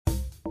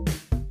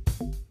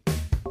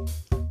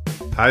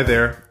Hi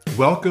there.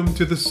 Welcome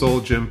to the Soul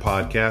Gym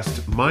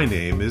podcast. My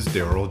name is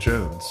Darrell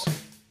Jones.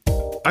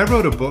 I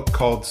wrote a book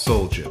called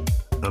Soul Gym,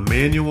 a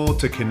manual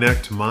to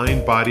connect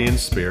mind, body, and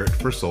spirit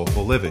for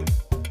soulful living.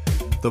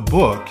 The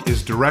book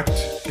is direct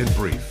and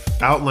brief,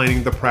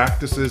 outlining the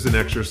practices and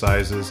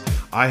exercises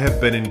I have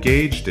been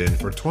engaged in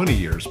for 20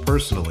 years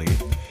personally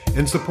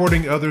and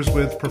supporting others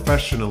with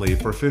professionally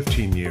for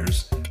 15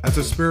 years as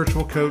a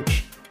spiritual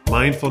coach,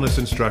 mindfulness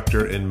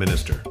instructor, and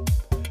minister.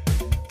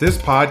 This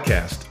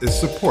podcast is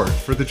support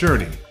for the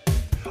journey.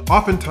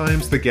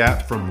 Oftentimes, the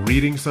gap from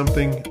reading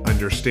something,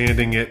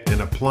 understanding it,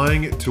 and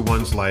applying it to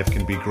one's life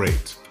can be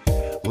great.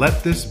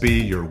 Let this be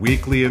your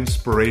weekly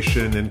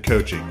inspiration and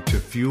coaching to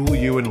fuel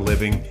you in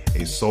living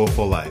a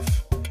soulful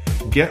life.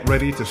 Get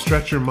ready to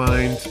stretch your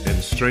mind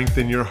and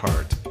strengthen your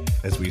heart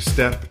as we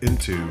step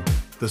into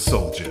the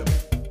Soul Gym.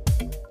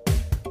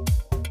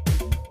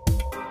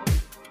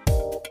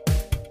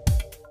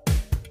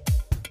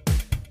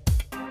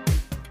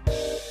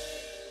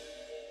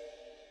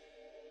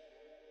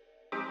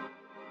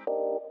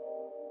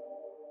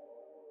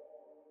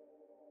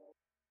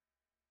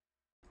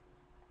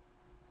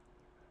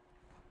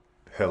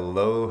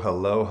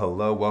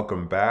 Hello.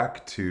 Welcome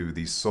back to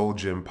the Soul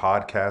Gym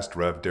podcast.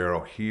 Rev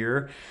Darrell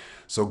here.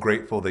 So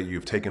grateful that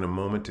you've taken a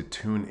moment to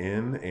tune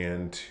in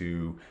and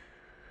to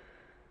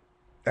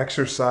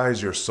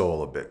exercise your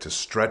soul a bit, to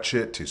stretch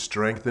it, to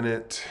strengthen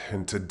it.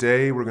 And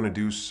today we're going to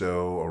do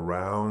so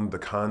around the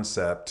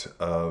concept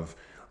of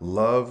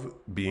love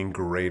being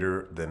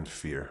greater than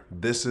fear.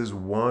 This is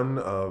one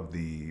of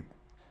the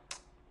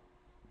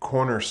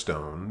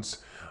cornerstones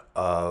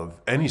of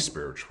any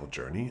spiritual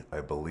journey, I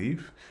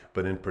believe,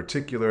 but in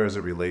particular as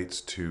it relates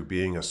to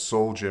being a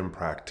soul gym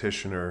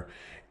practitioner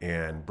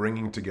and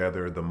bringing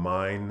together the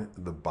mind,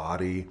 the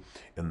body,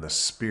 and the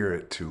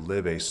spirit to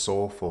live a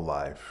soulful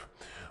life.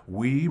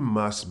 We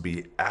must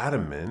be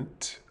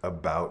adamant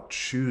about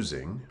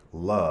choosing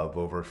love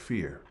over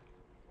fear.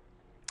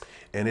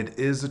 And it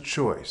is a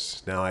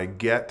choice. Now, I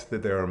get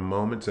that there are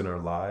moments in our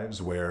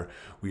lives where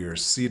we are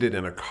seated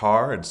in a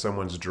car and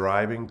someone's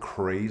driving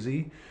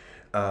crazy.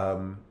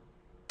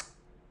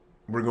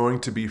 We're going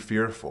to be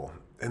fearful.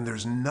 And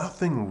there's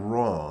nothing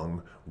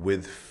wrong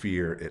with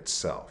fear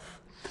itself.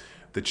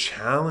 The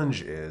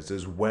challenge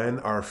is when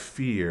our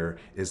fear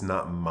is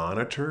not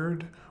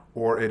monitored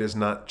or it is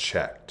not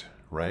checked,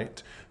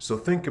 right? So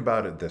think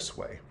about it this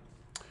way.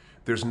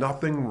 There's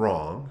nothing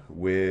wrong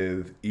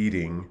with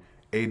eating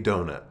a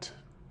donut.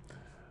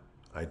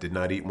 I did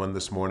not eat one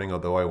this morning,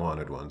 although I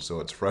wanted one, so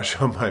it's fresh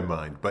on my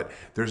mind. But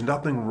there's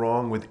nothing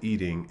wrong with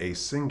eating a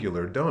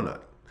singular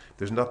donut.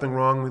 There's nothing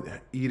wrong with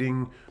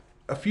eating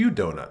a few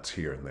donuts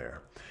here and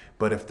there.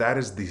 But if that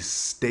is the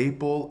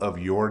staple of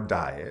your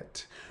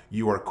diet,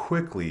 you are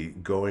quickly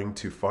going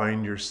to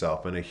find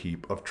yourself in a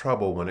heap of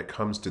trouble when it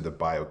comes to the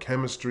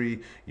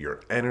biochemistry,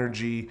 your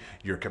energy,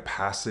 your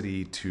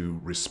capacity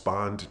to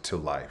respond to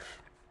life.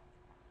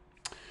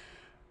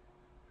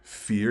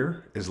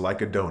 Fear is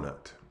like a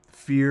donut.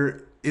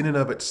 Fear in and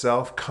of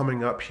itself,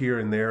 coming up here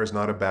and there, is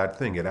not a bad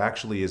thing. It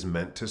actually is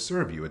meant to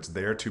serve you. It's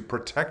there to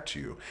protect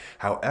you.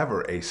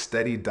 However, a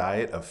steady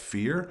diet of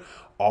fear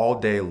all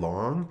day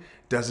long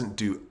doesn't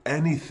do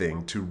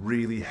anything to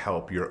really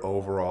help your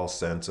overall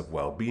sense of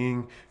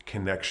well-being,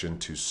 connection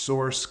to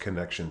source,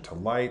 connection to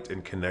light,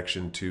 and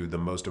connection to the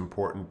most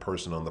important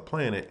person on the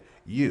planet,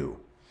 you.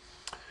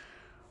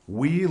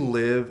 We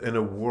live in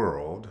a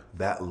world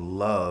that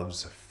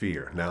loves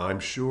fear. Now, I'm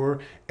sure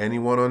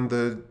anyone on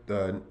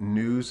the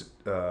news,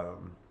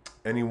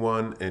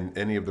 anyone in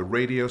any of the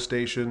radio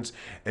stations,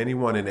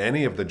 anyone in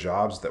any of the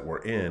jobs that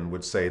we're in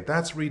would say,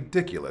 that's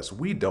ridiculous.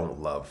 We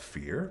don't love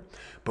fear,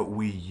 but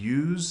we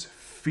use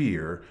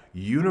fear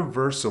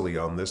universally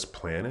on this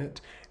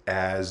planet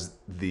as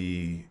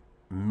the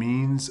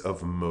means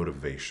of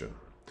motivation.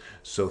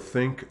 So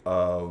think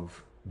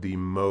of the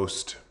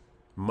most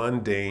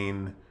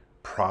mundane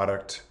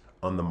product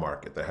on the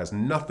market that has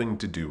nothing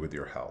to do with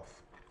your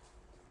health.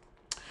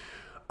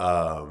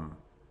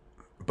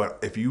 But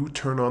if you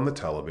turn on the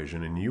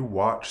television and you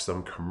watch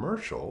some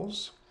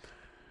commercials,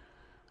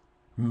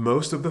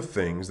 most of the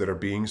things that are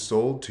being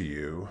sold to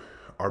you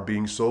are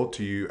being sold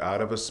to you out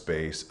of a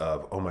space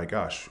of, oh my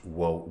gosh,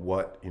 well,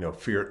 what,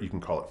 fear, you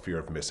can call it fear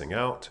of missing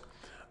out,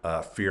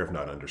 fear of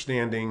not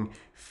understanding,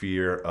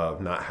 fear of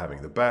not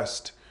having the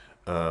best.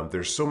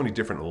 There's so many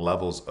different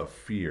levels of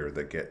fear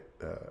that get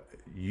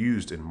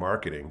used in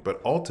marketing, but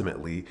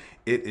ultimately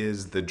it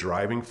is the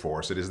driving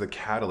force, it is the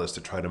catalyst to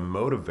try to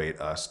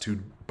motivate us to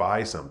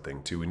buy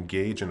something, to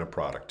engage in a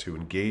product, to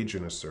engage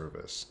in a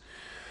service.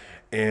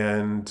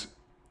 And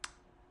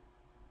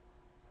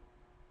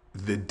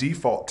the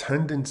default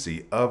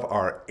tendency of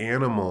our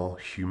animal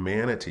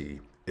humanity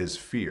is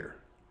fear,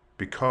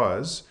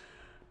 because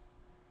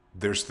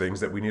there's things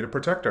that we need to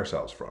protect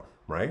ourselves from.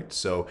 right?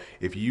 So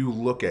if you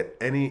look at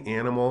any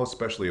animal,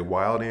 especially a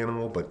wild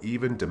animal, but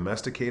even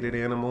domesticated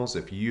animals,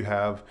 if you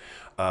have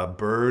a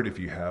bird, if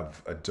you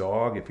have a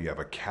dog, if you have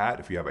a cat,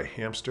 if you have a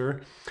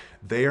hamster,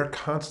 they are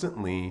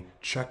constantly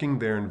checking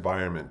their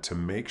environment to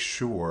make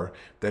sure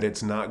that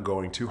it's not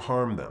going to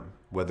harm them.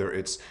 Whether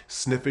it's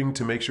sniffing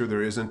to make sure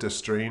there isn't a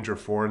strange or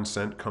foreign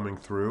scent coming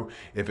through,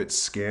 if it's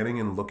scanning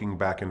and looking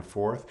back and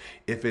forth,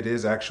 if it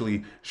is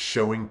actually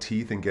showing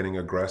teeth and getting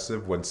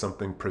aggressive when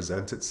something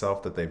presents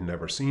itself that they've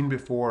never seen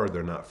before or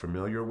they're not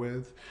familiar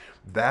with,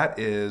 that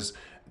is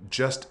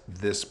just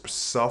this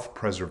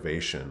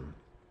self-preservation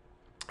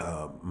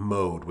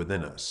mode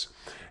within us.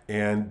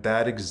 And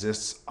that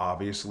exists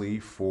obviously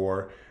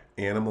for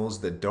animals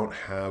that don't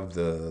have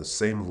the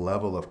same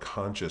level of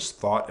conscious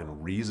thought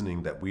and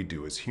reasoning that we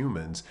do as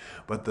humans.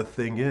 But the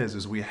thing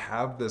is we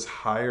have this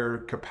higher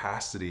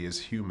capacity as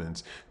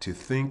humans to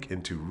think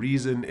and to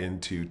reason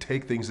and to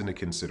take things into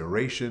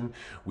consideration.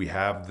 We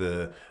have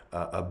the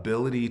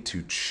ability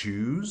to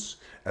choose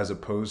as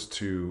opposed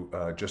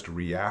to just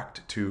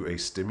react to a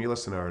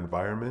stimulus in our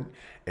environment.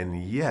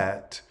 And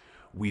yet,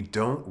 we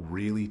don't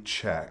really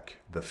check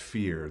the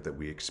fear that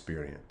we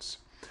experience.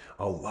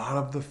 A lot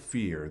of the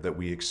fear that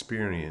we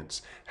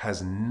experience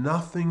has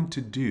nothing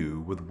to do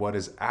with what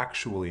is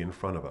actually in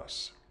front of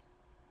us.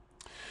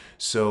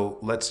 So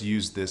let's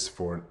use this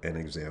for an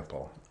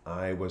example.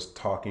 I was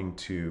talking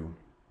to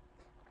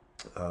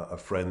a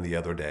friend the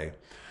other day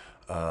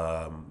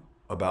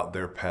about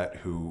their pet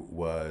who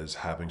was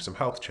having some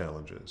health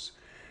challenges.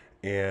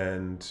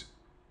 And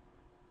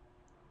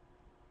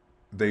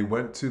they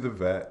went to the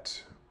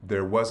vet.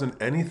 There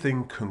wasn't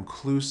anything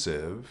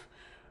conclusive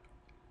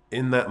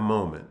in that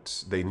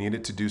moment. They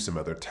needed to do some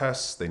other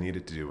tests. They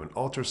needed to do an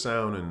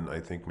ultrasound and I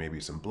think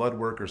maybe some blood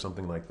work or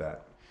something like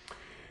that.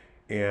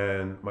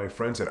 And my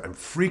friend said, I'm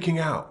freaking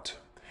out.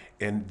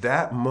 And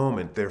that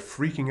moment, their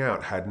freaking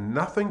out had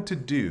nothing to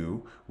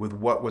do with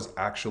what was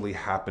actually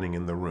happening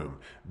in the room.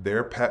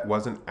 Their pet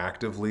wasn't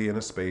actively in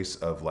a space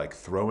of like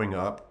throwing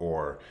up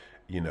or,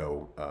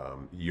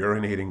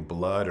 urinating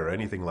blood or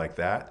anything like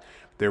that.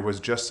 There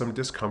was just some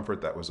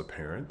discomfort that was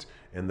apparent,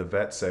 and the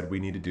vet said we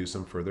need to do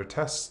some further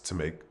tests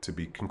to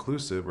be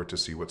conclusive or to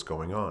see what's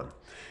going on.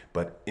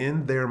 But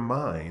in their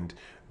mind,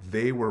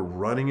 they were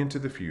running into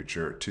the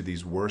future to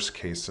these worst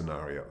case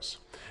scenarios.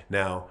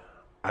 Now,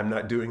 I'm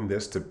not doing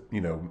this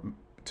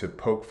to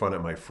poke fun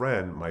at my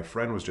friend. My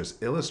friend was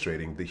just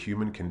illustrating the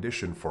human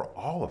condition for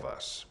all of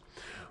us.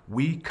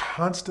 We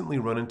constantly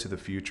run into the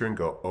future and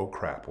go, oh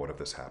crap, what if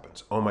this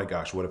happens? Oh my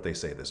gosh, what if they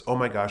say this? Oh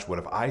my gosh, what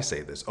if I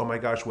say this? Oh my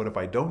gosh, what if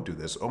I don't do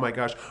this? Oh my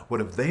gosh,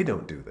 what if they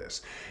don't do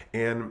this?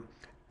 And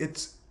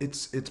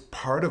it's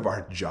part of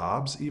our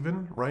jobs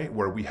even, right?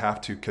 Where we have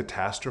to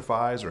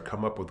catastrophize or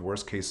come up with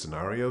worst case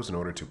scenarios in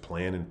order to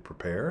plan and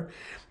prepare.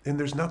 And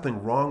there's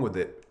nothing wrong with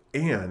it.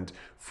 And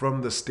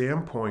from the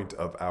standpoint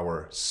of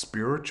our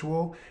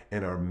spiritual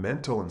and our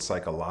mental and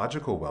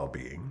psychological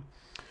well-being,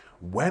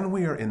 when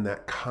we are in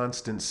that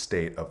constant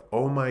state of,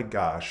 oh my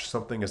gosh,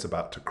 something is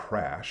about to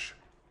crash,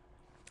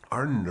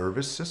 our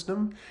nervous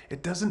system,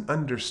 it doesn't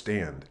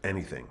understand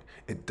anything.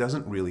 It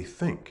doesn't really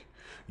think.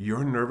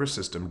 Your nervous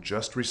system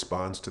just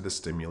responds to the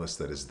stimulus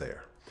that is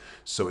there.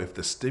 So if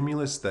the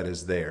stimulus that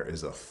is there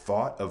is a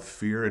thought of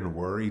fear and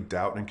worry,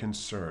 doubt and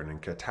concern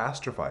and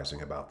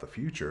catastrophizing about the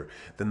future,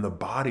 then the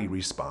body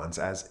responds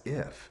as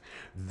if.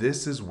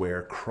 This is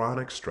where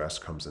chronic stress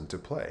comes into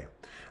play.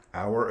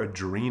 Our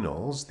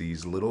adrenals,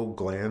 these little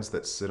glands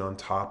that sit on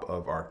top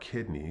of our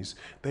kidneys,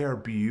 they are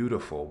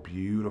beautiful,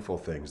 beautiful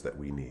things that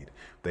we need.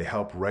 They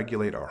help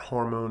regulate our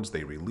hormones.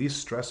 They release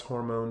stress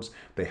hormones.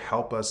 They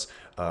help us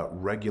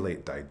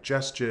regulate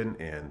digestion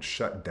and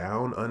shut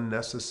down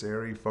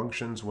unnecessary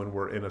functions when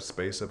we're in a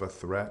space of a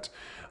threat.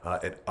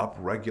 It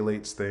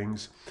upregulates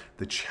things.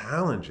 The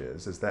challenge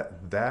is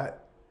that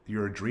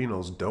your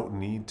adrenals don't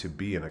need to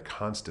be in a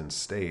constant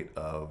state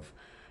of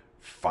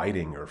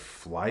fighting or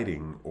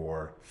flighting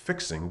or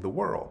fixing the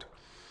world.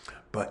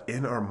 But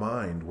in our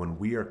mind, when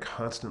we are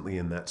constantly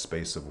in that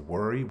space of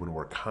worry, when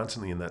we're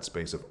constantly in that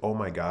space of, oh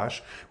my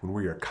gosh, when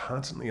we are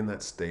constantly in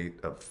that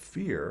state of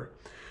fear,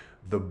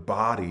 the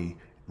body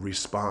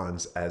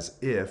responds as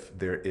if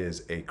there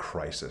is a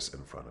crisis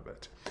in front of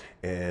it.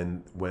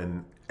 And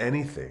when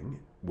anything,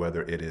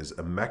 whether it is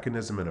a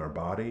mechanism in our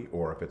body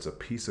or if it's a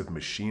piece of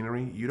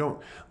machinery, you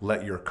don't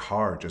let your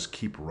car just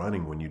keep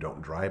running when you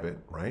don't drive it,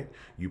 right?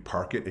 You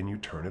park it and you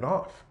turn it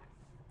off.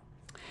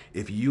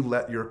 If you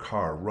let your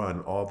car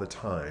run all the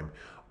time,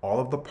 all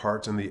of the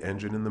parts in the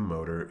engine and the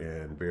motor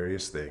and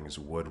various things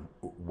would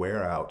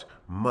wear out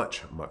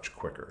much, much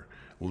quicker.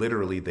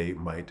 Literally, they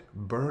might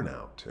burn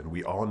out. And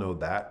we all know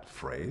that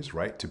phrase,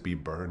 right? To be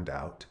burned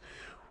out.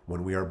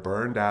 When we are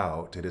burned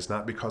out, it is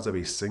not because of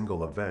a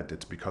single event.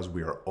 It's because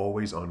we are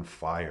always on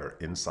fire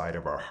inside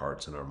of our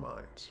hearts and our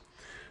minds.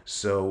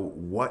 So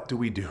what do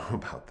we do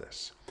about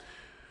this?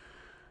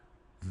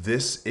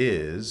 This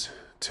is,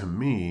 to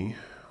me,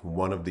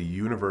 one of the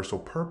universal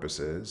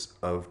purposes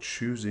of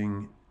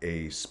choosing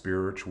a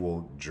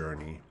spiritual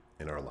journey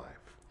in our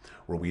life.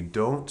 where we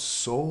don't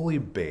solely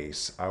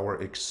base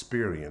our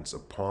experience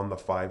upon the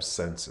five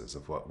senses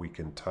of what we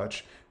can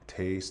touch,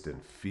 taste,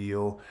 and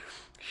feel,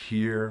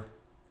 hear,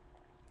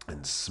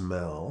 and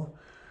smell.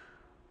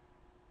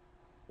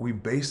 We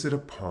base it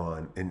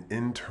upon an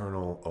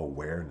internal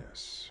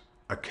awareness,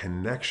 a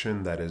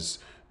connection that is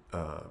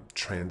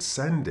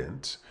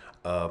transcendent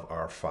of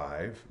our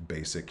five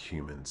basic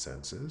human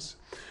senses.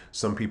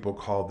 Some people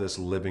call this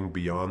living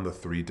beyond the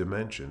three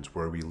dimensions,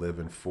 where we live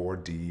in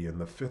 4D in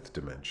the fifth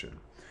dimension.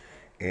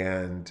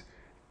 And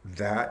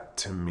that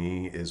to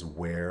me is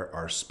where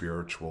our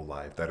spiritual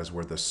life, that is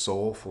where the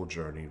soulful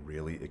journey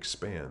really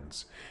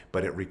expands.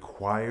 But it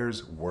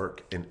requires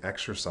work and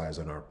exercise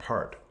on our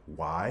part.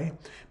 Why?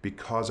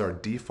 Because our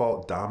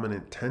default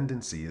dominant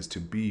tendency is to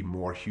be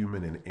more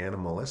human and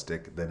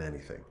animalistic than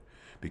anything.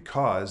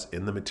 Because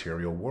in the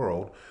material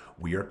world,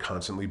 we are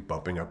constantly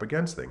bumping up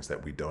against things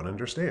that we don't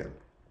understand.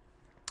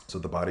 So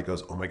the body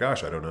goes, oh my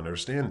gosh, I don't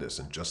understand this.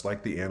 And just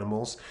like the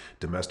animals,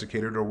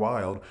 domesticated or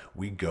wild,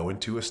 we go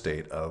into a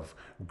state of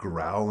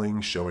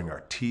growling, showing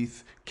our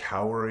teeth,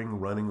 cowering,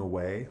 running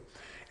away.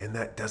 And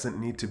that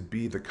doesn't need to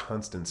be the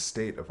constant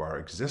state of our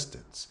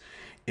existence.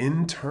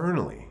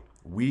 Internally,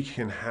 we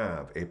can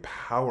have a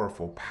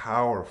powerful,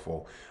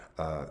 powerful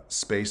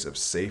space of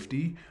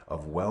safety,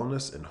 of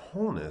wellness and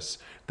wholeness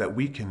that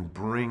we can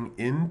bring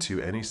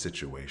into any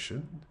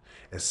situation,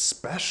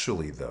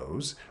 especially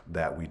those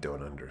that we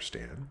don't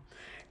understand,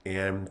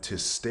 and to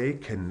stay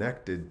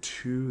connected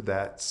to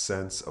that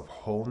sense of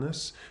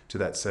wholeness, to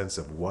that sense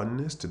of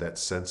oneness, to that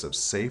sense of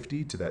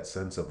safety, to that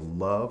sense of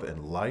love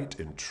and light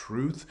and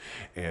truth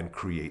and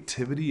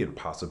creativity and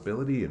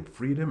possibility and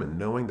freedom, and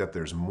knowing that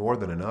there's more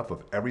than enough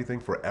of everything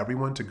for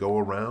everyone to go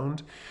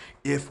around.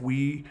 If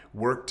we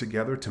work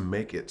together to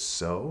make it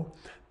so,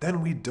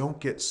 then we don't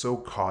get so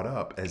caught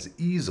up as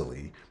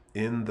easily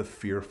in the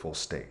fearful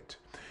state.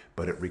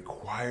 But it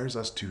requires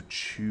us to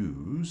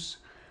choose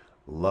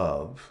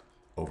love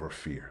over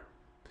fear.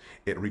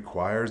 It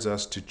requires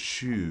us to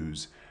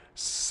choose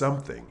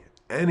something,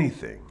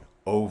 anything,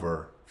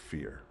 over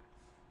fear.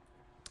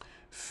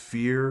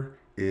 Fear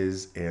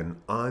is an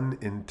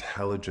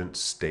unintelligent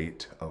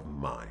state of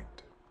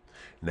mind.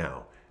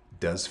 Now,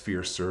 does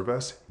fear serve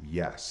us?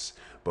 Yes.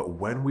 But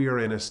when we are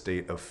in a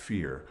state of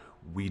fear,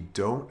 we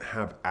don't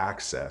have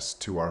access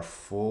to our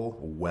full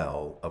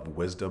well of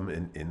wisdom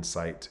and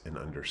insight and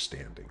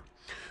understanding.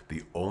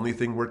 The only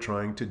thing we're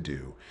trying to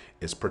do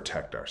is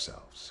protect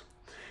ourselves.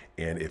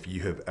 And if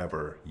you have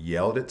ever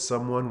yelled at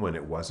someone when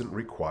it wasn't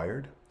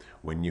required,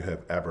 when you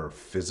have ever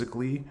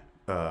physically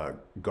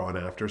gone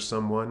after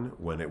someone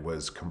when it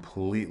was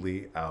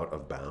completely out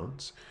of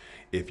bounds,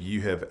 if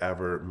you have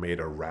ever made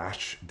a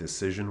rash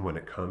decision when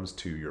it comes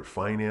to your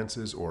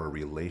finances or a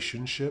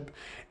relationship,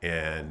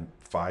 and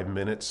 5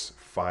 minutes,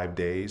 5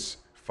 days,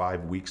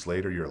 5 weeks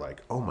later, you're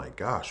like, oh my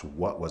gosh,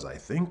 what was I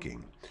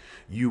thinking?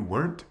 You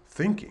weren't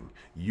thinking,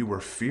 you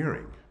were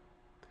fearing.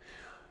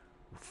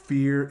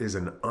 Fear is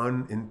an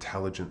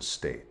unintelligent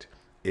state.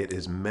 It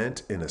is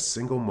meant in a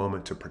single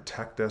moment to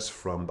protect us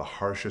from the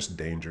harshest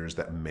dangers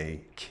that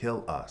may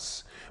kill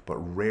us. But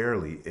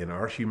rarely in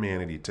our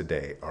humanity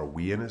today are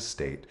we in a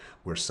state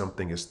where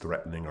something is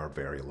threatening our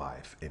very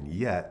life. And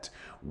yet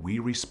we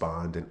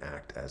respond and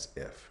act as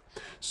if.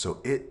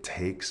 So it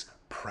takes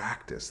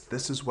practice.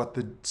 This is what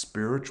the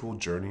spiritual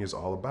journey is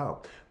all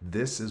about.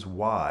 This is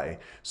why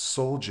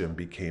Soul Gym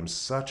became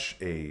such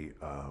a...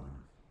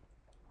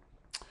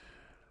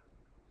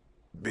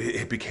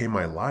 it became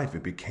my life,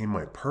 it became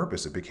my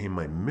purpose, it became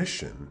my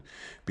mission,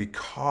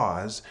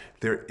 because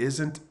there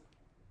isn't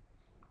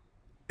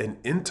an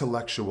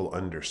intellectual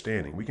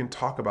understanding. We can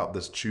talk about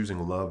this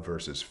choosing love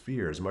versus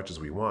fear as much as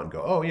we want and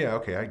go, oh yeah,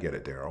 okay, I get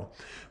it, Darrell.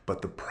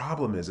 But the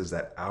problem is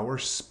that our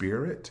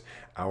spirit,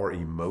 our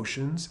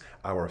emotions,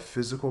 our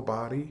physical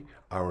body,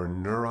 our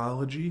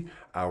neurology,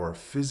 our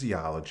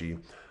physiology,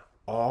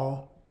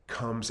 all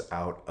comes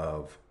out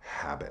of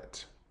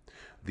habit.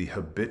 The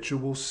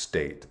habitual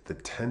state, the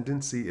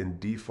tendency and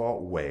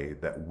default way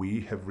that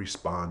we have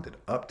responded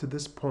up to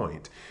this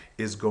point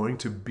is going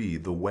to be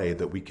the way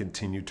that we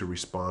continue to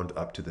respond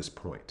up to this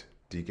point.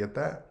 Do you get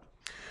that?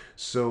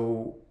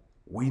 So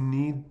we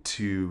need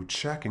to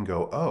check and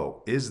go,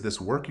 oh, is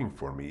this working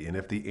for me? And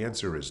if the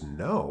answer is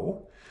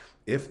no,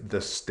 if the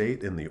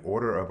state and the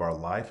order of our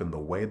life and the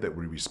way that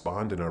we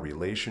respond in our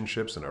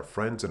relationships and our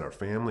friends and our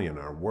family and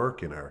our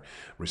work and our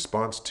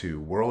response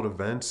to world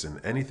events and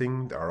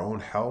anything, our own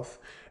health,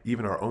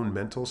 even our own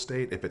mental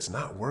state, if it's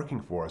not working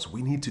for us,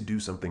 we need to do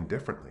something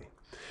differently.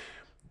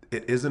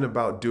 It isn't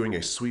about doing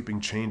a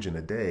sweeping change in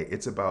a day.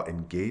 It's about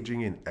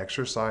engaging in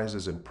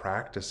exercises and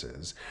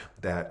practices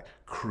that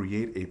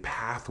create a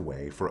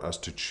pathway for us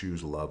to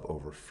choose love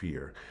over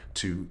fear,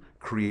 to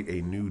create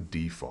a new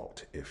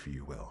default, if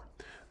you will.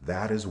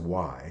 That is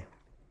why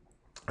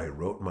I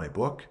wrote my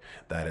book.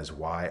 That is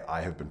why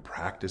I have been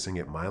practicing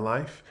it my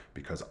life,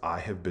 because I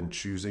have been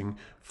choosing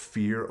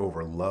fear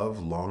over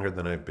love longer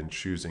than I've been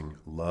choosing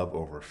love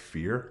over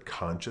fear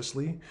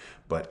consciously.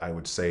 But I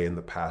would say in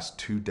the past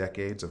 2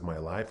 decades of my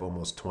life,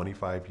 almost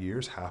 25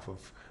 years, half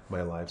of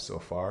my life so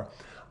far,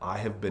 I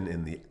have been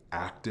in the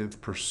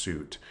active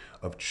pursuit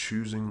of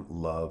choosing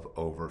love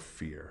over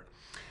fear.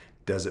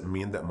 Does it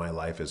mean that my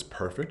life is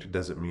perfect?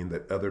 Does it mean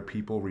that other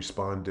people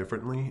respond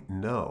differently?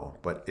 No,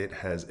 but it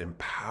has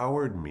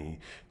empowered me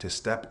to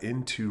step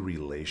into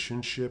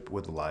relationship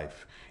with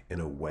life in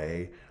a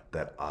way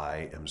that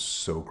I am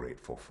so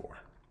grateful for.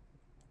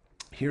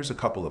 Here's a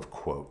couple of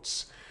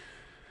quotes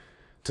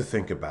to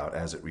think about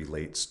as it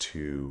relates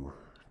to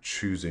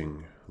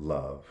choosing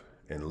love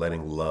and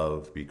letting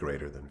love be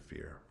greater than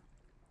fear.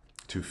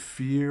 To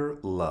fear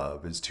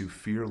love is to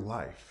fear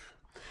life,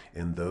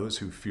 and those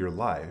who fear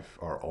life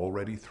are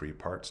already 3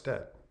 parts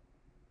dead.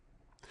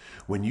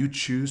 When you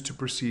choose to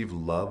perceive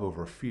love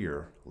over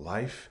fear,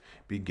 life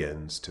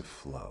begins to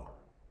flow.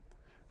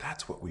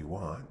 That's what we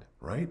want,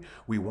 right?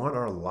 We want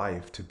our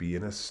life to be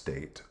in a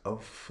state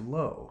of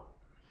flow.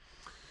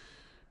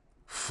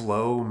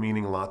 Flow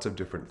meaning lots of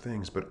different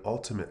things, but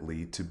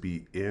ultimately to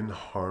be in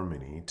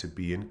harmony, to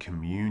be in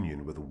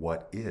communion with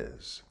what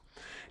is.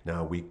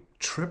 Now, we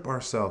trip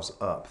ourselves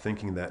up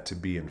thinking that to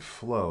be in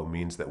flow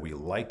means that we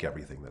like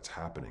everything that's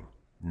happening.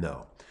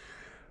 No.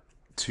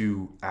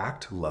 To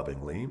act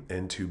lovingly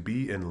and to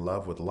be in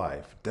love with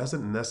life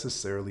doesn't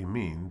necessarily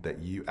mean that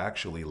you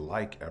actually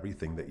like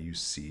everything that you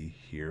see,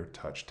 hear,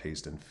 touch,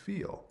 taste, and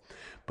feel.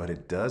 But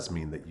it does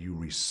mean that you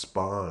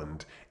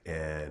respond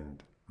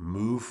and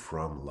move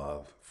from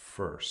love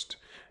first.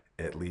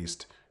 At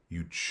least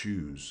you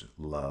choose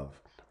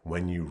love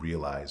when you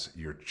realize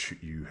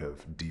you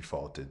have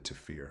defaulted to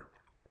fear.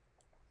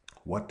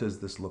 What does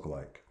this look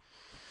like?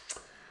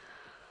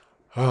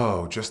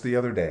 Oh, just the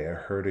other day, I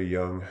heard a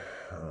young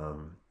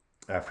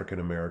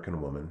African-American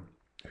woman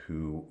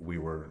who we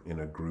were in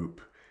a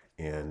group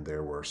and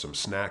there were some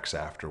snacks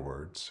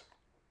afterwards.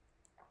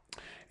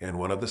 And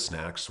one of the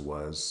snacks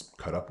was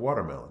cut up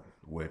watermelon,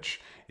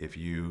 which if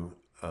you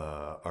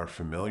are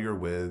familiar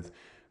with,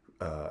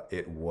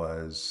 it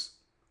was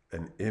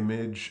an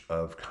image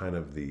of kind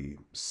of the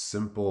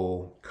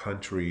simple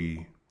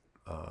country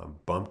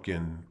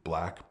bumpkin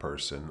black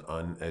person,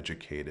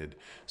 uneducated,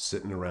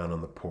 sitting around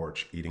on the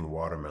porch eating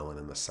watermelon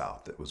in the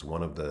South. It was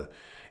one of the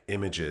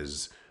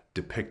images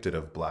depicted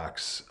of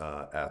blacks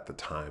at the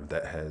time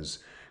that has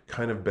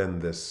kind of been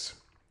this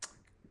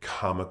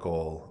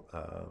comical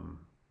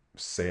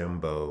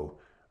Sambo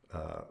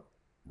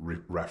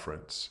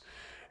reference.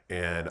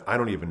 And I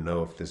don't even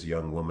know if this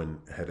young woman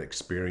had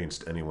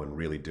experienced anyone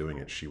really doing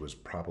it. She was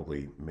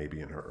probably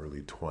maybe in her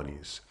early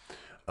 20s.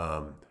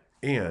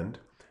 And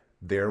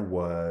there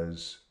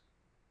was,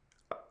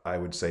 I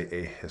would say,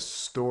 a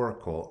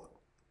historical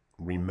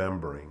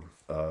remembering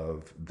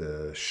of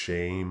the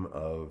shame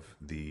of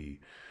the,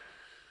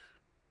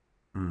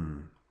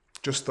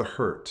 just the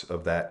hurt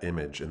of that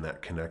image and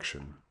that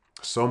connection.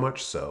 So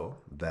much so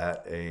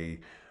that a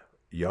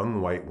young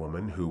white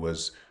woman who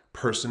was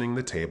personing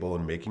the table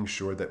and making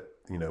sure that,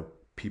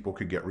 people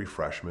could get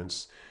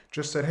refreshments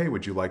just said, "Hey,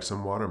 would you like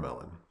some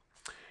watermelon?"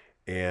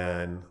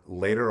 And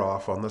later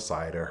off on the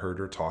side, I heard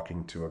her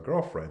talking to a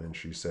girlfriend, and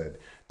she said,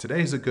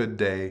 "Today's a good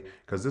day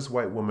because this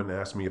white woman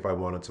asked me if I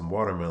wanted some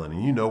watermelon,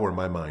 and you know where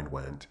my mind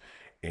went.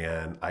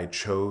 And I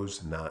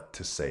chose not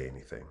to say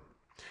anything."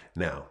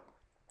 Now,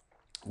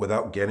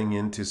 without getting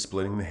into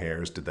splitting the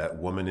hairs, did that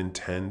woman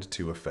intend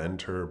to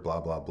offend her,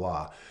 blah, blah,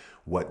 blah.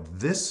 What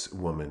this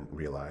woman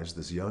realized,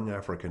 this young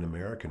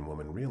African-American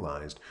woman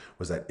realized,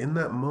 was that in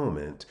that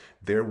moment,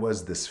 there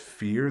was this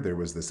fear, there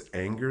was this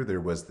anger, there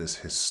was this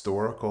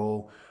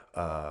historical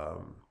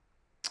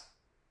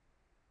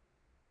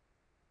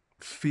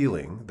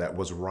feeling that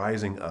was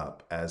rising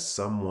up as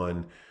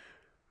someone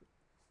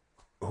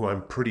who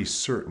I'm pretty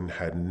certain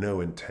had no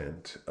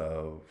intent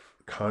of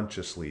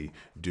consciously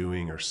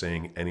doing or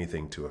saying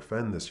anything to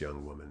offend this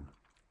young woman.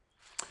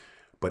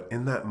 But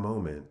in that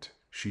moment,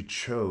 she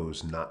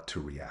chose not to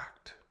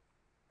react.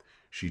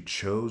 She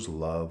chose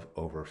love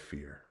over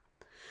fear.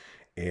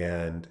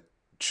 And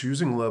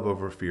choosing love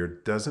over fear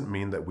doesn't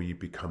mean that we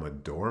become a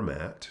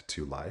doormat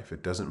to life.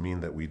 It doesn't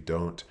mean that we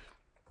don't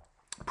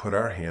put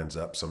our hands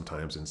up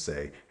sometimes and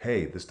say,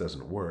 "Hey, this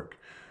doesn't work."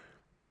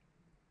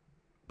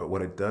 But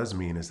what it does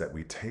mean is that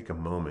we take a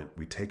moment,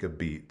 we take a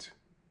beat,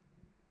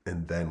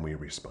 and then we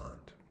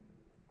respond.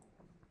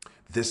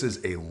 This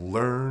is a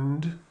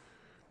learned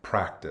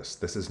practice.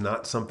 This is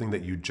not something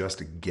that you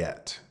just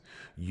get.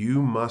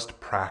 You must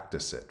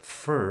practice it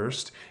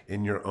first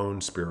in your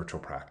own spiritual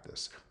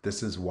practice.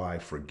 This is why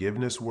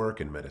forgiveness work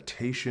and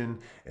meditation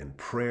and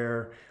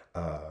prayer,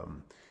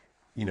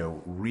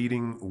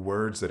 reading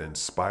words that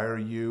inspire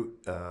you,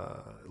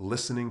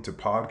 listening to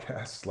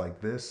podcasts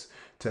like this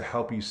to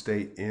help you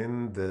stay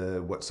in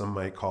what some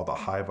might call the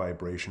high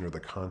vibration or the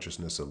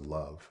consciousness of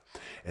love.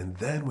 And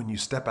then when you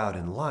step out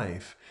in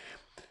life,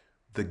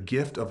 The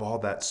gift of all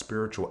that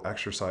spiritual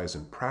exercise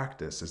and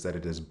practice is that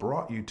it has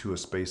brought you to a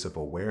space of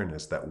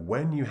awareness that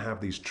when you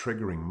have these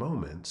triggering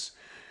moments,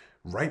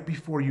 right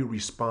before you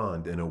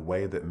respond in a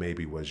way that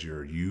maybe was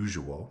your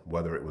usual,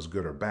 whether it was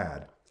good or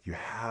bad, you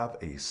have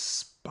a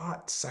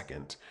spot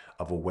second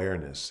of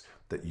awareness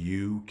that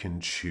you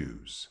can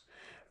choose.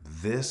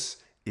 This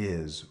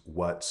is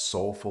what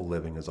soulful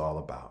living is all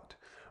about.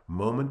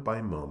 Moment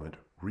by moment,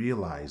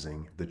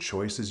 realizing the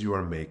choices you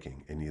are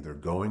making and either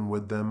going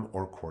with them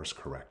or course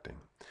correcting.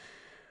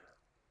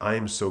 I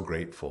am so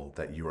grateful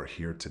that you are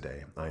here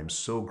today. I am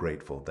so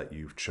grateful that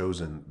you've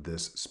chosen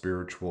this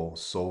spiritual,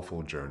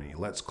 soulful journey.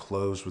 Let's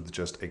close with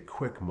just a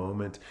quick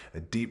moment, a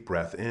deep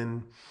breath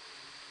in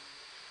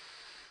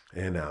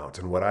and out.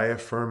 And what I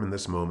affirm in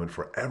this moment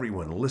for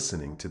everyone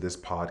listening to this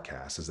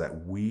podcast is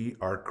that we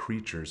are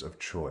creatures of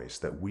choice,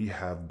 that we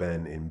have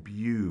been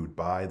imbued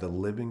by the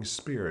living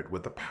spirit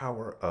with the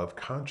power of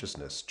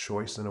consciousness,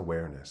 choice, and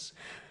awareness.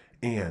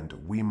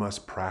 And we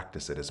must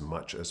practice it as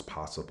much as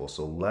possible.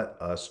 So let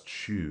us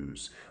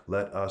choose,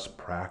 let us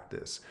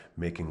practice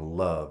making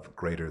love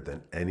greater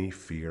than any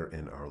fear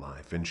in our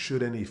life. And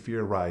should any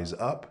fear rise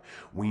up,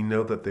 we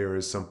know that there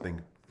is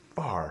something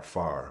far,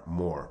 far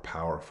more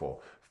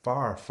powerful,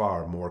 far,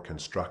 far more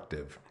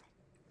constructive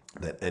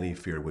that any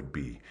fear would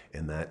be,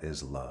 and that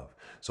is love.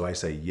 So I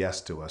say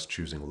yes to us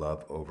choosing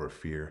love over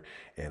fear,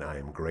 and I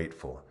am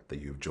grateful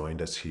that you've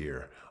joined us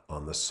here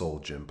on the Soul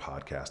Gym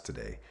podcast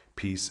today.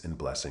 Peace and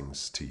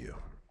blessings to you.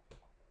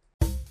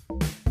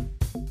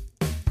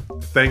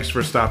 Thanks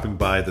for stopping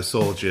by the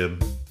Soul Gym.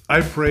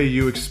 I pray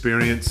you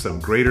experience some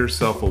greater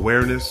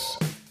self-awareness,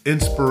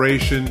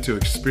 inspiration to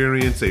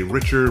experience a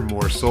richer,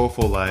 more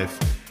soulful life,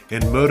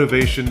 and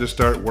motivation to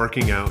start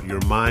working out your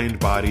mind,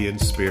 body, and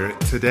spirit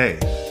today.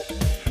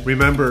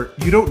 Remember,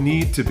 you don't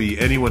need to be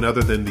anyone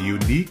other than the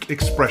unique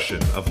expression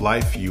of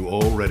life you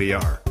already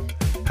are.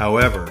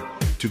 However,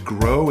 to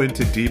grow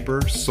into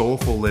deeper,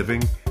 soulful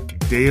living,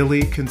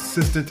 daily,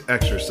 consistent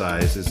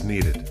exercise is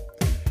needed.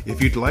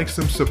 If you'd like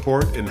some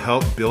support in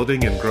help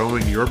building and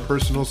growing your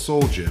personal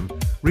soul gym,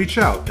 reach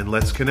out and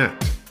let's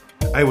connect.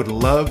 I would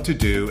love to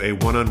do a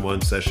one-on-one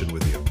session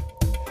with you.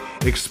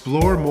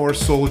 Explore more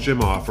Soul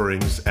Gym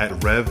offerings at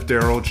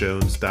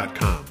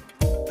revdarrelljones.com.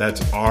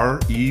 That's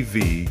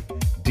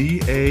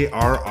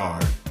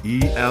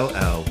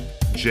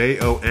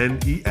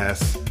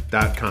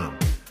RevDarrellJones.com.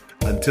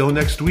 Until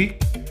next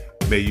week,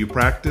 may you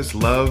practice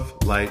love,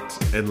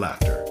 light, and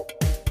laughter.